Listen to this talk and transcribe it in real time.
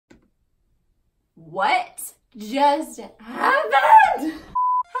What just happened?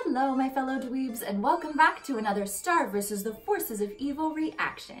 Hello, my fellow dweebs, and welcome back to another Star vs. the Forces of Evil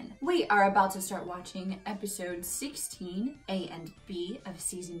reaction. We are about to start watching episode 16, A and B of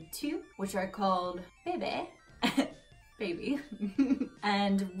season 2, which are called Baby, Baby,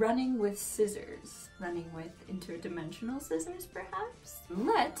 and Running with Scissors. Running with interdimensional scissors, perhaps?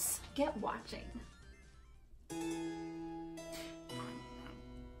 Let's get watching.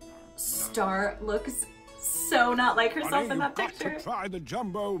 Star looks so not like herself in that picture. Got to try the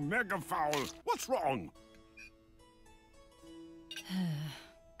jumbo mega fowl. What's wrong?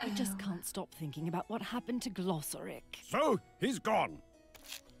 I just can't stop thinking about what happened to Glossaric. So, he's gone.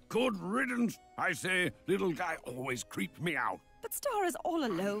 Good riddance. I say, little guy always creeped me out. But Star is all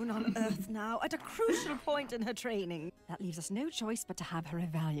alone on Earth now, at a crucial point in her training. That leaves us no choice but to have her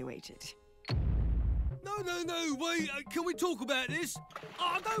evaluated. No, wait, can we talk about this?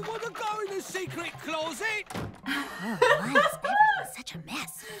 I don't want to go in the secret closet! Oh, why is everything such a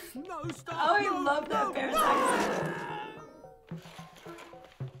mess? No, stop! Oh, I love that bear's accent.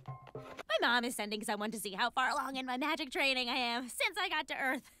 My mom is sending someone to see how far along in my magic training I am since I got to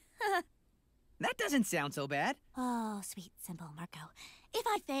Earth. That doesn't sound so bad. Oh, sweet, simple Marco. If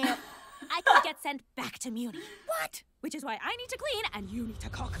I fail, I could get sent back to Muni. What? Which is why I need to clean and you need to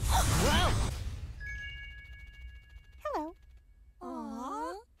cook. Whoa! Hello.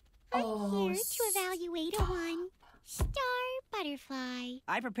 Aww. I'm here to evaluate a one-star butterfly.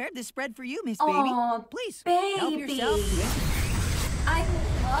 I prepared this spread for you, Miss Aw, Baby. Please, baby. help yourself. I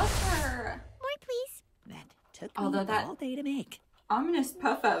love her. More, please. That took Although me that- all day to make. Ominous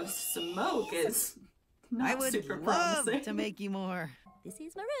puff of smoke is not I would super love promising. to make you more. This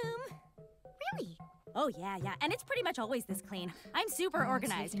is my room. Really? Oh, yeah. And it's pretty much always this clean. I'm super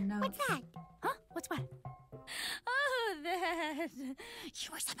organized. What's that? Huh? What's what? Oh, that.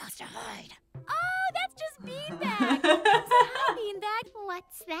 You were supposed to hide. Oh, that's just beanbag. Hi, beanbag.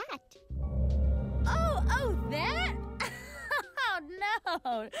 What's that? Oh, that? Oh, no.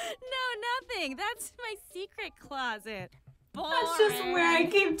 No, nothing. That's my secret closet. Boring. That's just where I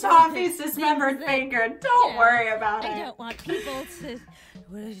keep Toffee's dismembered finger. Don't worry about it. I don't want people to...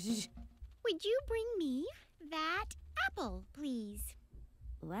 Would you bring me that apple, please?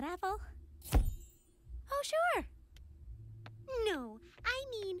 What apple? Oh, sure. No, I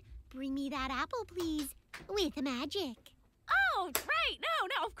mean, bring me that apple, please, with magic. Oh, right.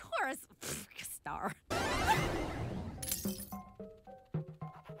 No, of course. Star.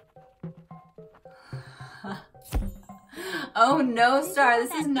 Oh no, Star, this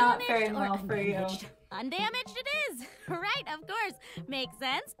That is not damaged faring or well for you. undamaged? Undamaged it is. Right, of course. Makes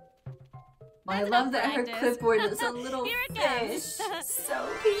sense. Well, I That's love enough that her practice. clipboard is a little Here it fish. comes. So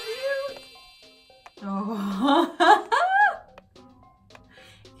cute. Oh.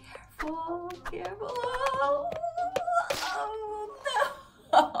 Careful. Oh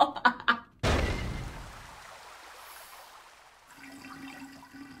no.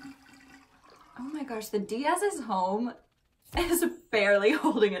 Oh my gosh, the Diaz's home is barely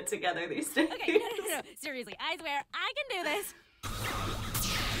holding it together these days. Okay, no. Seriously, I swear, I can do this.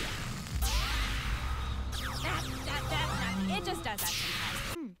 That. It just does that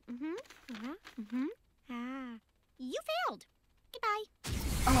sometimes. You failed. Goodbye.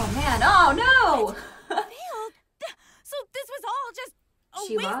 Oh man, oh no! Failed? So this was all just a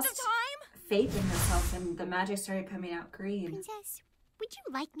She waste lost of time? faith in herself and the magic started coming out green. Princess, would you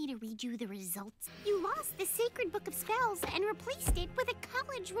like me to read you the results? You lost the sacred book of spells and replaced it with a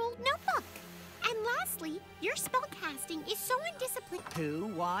college-ruled notebook. And lastly, your spellcasting is so undisciplined. Who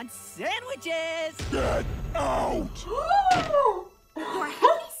wants sandwiches? Get out! Your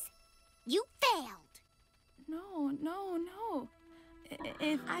Highness, you failed. No.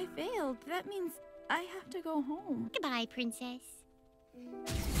 If I failed, that means I have to go home. Goodbye, Princess.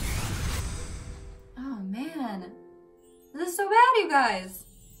 Oh man. This is so bad, you guys.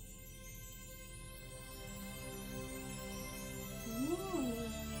 Ooh.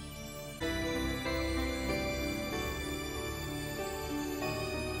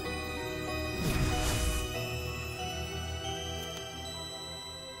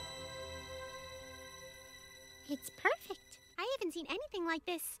 It's perfect. I haven't seen anything like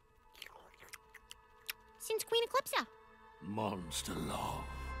this since Queen Eclipsa. Monster love.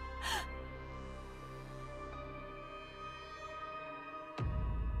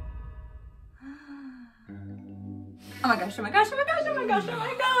 Oh my gosh, oh my gosh, oh my gosh, oh my gosh, oh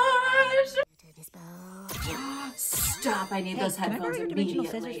my gosh! Stop, I need those Can I borrow headphones your dimensional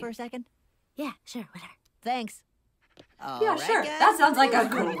immediately. scissors for a second? Yeah, sure, whatever. Thanks. Yeah, All sure. right, guys. That sounds like a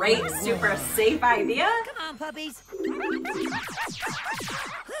great, super safe idea. Come on, puppies. Whew,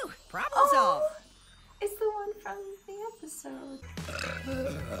 problem solved.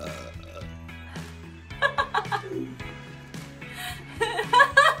 episode.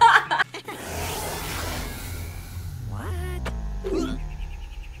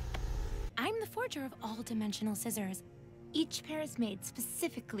 I'm the forger of all dimensional scissors. Each pair is made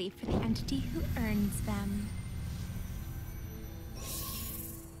specifically for the entity who earns them.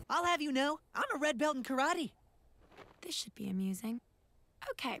 I'll have you know, I'm a red belt in karate. This should be amusing.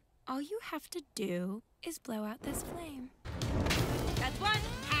 Okay, all you have to do is blow out this flame. That's one.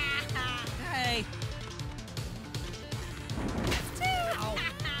 Hey. That's two.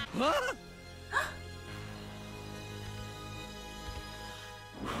 Huh?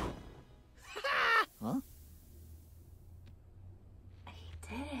 Huh? He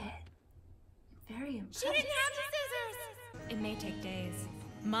did it. Very impressive. She didn't have the scissors! It may take days,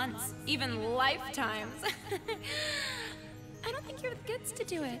 months, even lifetimes. I don't think you're the goods to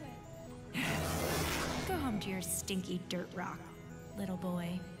do it. Go home to your stinky dirt rock, little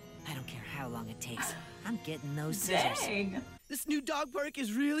boy. I don't care how long it takes. I'm getting those scissors. Dang. This new dog park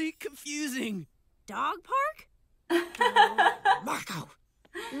is really confusing. Dog park? Marco!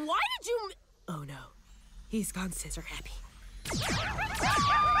 Why did you... Oh no. He's gone scissor happy.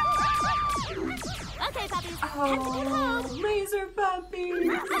 Okay, puppies. Oh, laser puppy.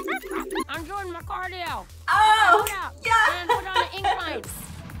 I'm doing my cardio. Oh, Yeah. And put on the incline.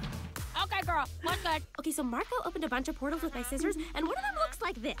 Okay, girl. What's good? Okay, so Marco opened a bunch of portals with my scissors, and one of them looks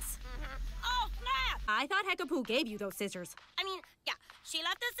like this. Oh, snap! I thought Hekapoo gave you those scissors. I mean, yeah. She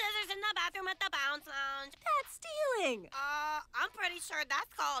left the scissors in the bathroom at the bounce lounge. That's stealing. I'm pretty sure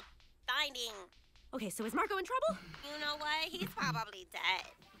that's called finding. Okay, so is Marco in trouble? You know what? He's probably dead.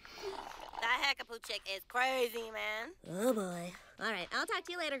 That Hekapoo chick is crazy, man. Oh boy. All right, I'll talk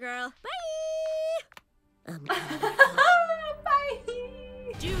to you later, girl. Bye. bye.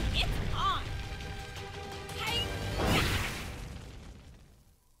 Dude, it's on. Hey.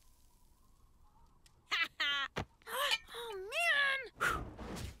 Oh, man.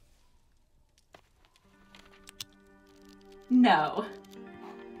 No.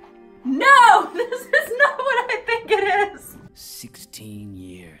 No! This is not what I think it is! 16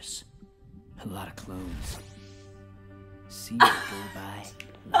 years. A lot of clones. See it go by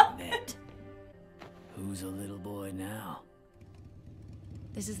like that. Who's a little boy now?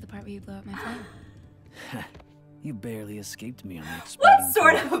 This is the part where you blow up my flame. You barely escaped me on the exploding What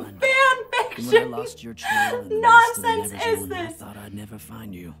sort of fun. fan And when I fiction lost your trail in the nonsense waste of the is Never Zone, I this? thought I'd never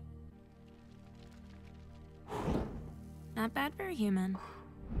find you. Not bad for a human.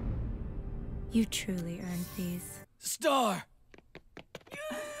 You truly earned these. Star!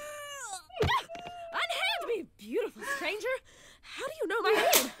 Unhand me, beautiful stranger. How do you know my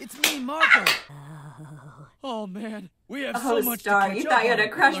name? It's me, Marco. Oh, man. We have so Oh, much Star, to catch you up thought you had on. a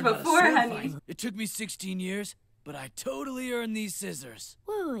crush Learned how to before, sword honey. fight. It took me 16 years, but I totally earned these scissors.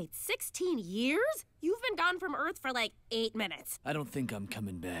 Wait, 16 years? You've been gone from Earth for like 8 minutes. I don't think I'm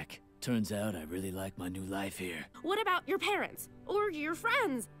coming back. Turns out I really like my new life here. What about your parents? Or your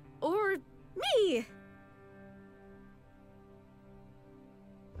friends? Or me?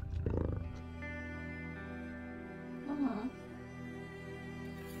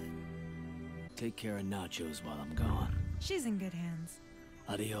 Take care of nachos while I'm gone. She's in good hands.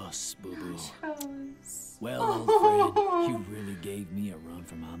 Adios, boo-boo. Nachos. Well, old friend, you really gave me a run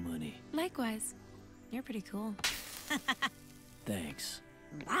for my money. Likewise. You're pretty cool. Thanks.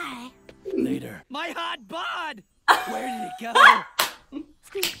 Bye. Later. My hot bod! Where did it go?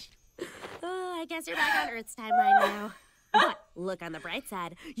 Squeak. Oh, I guess you're back on Earth's timeline now. But look on the bright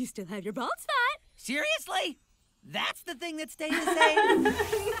side. You still have your bald spot. Seriously? That's the thing that stayed the same?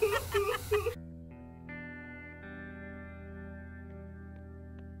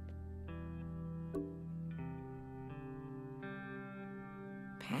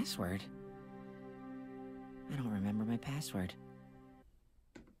 Password? I don't remember my password.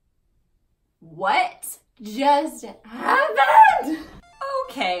 What just happened?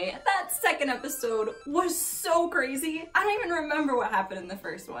 Okay, that second episode was so crazy. I don't even remember what happened in the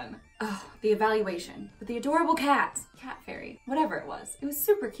first one. Oh, the evaluation with the adorable cat fairy, whatever it was. It was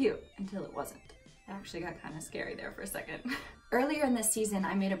super cute until it wasn't. It actually got kind of scary there for a second. Earlier in this season,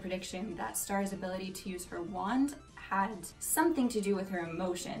 I made a prediction that Star's ability to use her wand had something to do with her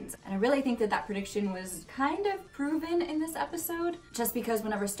emotions. And I really think that that prediction was kind of proven in this episode, just because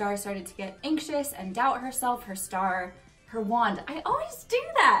whenever Star started to get anxious and doubt herself, her wand, I always do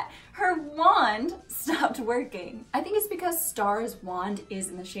that. Her wand stopped working. I think it's because Star's wand is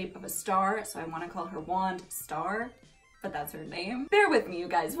in the shape of a star, so I want to call her wand Star, but that's her name. Bear with me, you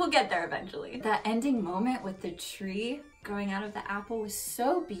guys, we'll get there eventually. That ending moment with the tree growing out of the apple was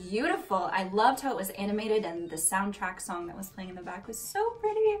so beautiful. I loved how it was animated, and the soundtrack song that was playing in the back was so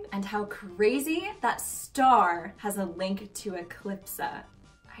pretty. And how crazy that star has a link to Eclipsa.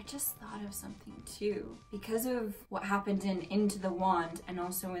 I just thought of something too. Because of what happened in Into the Wand and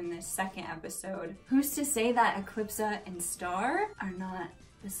also in this second episode, who's to say that Eclipsa and Star are not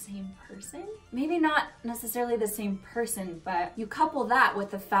the same person? Maybe not necessarily the same person, but you couple that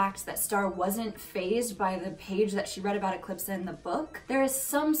with the fact that Star wasn't fazed by the page that she read about Eclipsa in the book. There is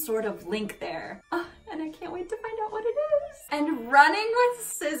some sort of link there. Oh, and I can't wait to find out what it is. And running with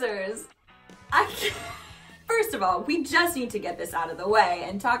scissors. First of all, we just need to get this out of the way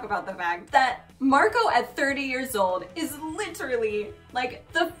and talk about the fact that Marco at 30 years old is literally like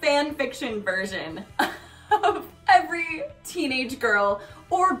the fan fiction version of every teenage girl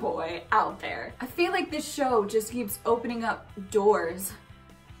or boy out there. I feel like this show just keeps opening up doors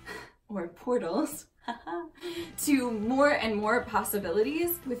or portals to more and more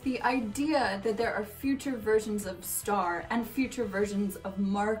possibilities, with the idea that there are future versions of Star and future versions of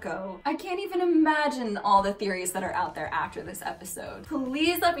Marco. I can't even imagine all the theories that are out there after this episode.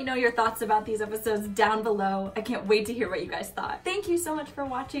 Please let me know your thoughts about these episodes down below. I can't wait to hear what you guys thought. Thank you so much for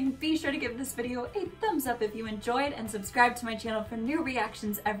watching. Be sure to give this video a thumbs up if you enjoyed, and subscribe to my channel for new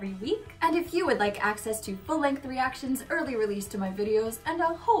reactions every week. And if you would like access to full-length reactions, early release to my videos, and a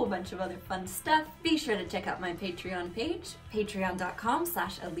whole bunch of other fun stuff, be sure to check out my Patreon page,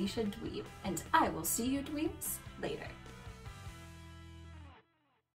 patreon.com/AliciaDweeb. And I will see you dweebs later.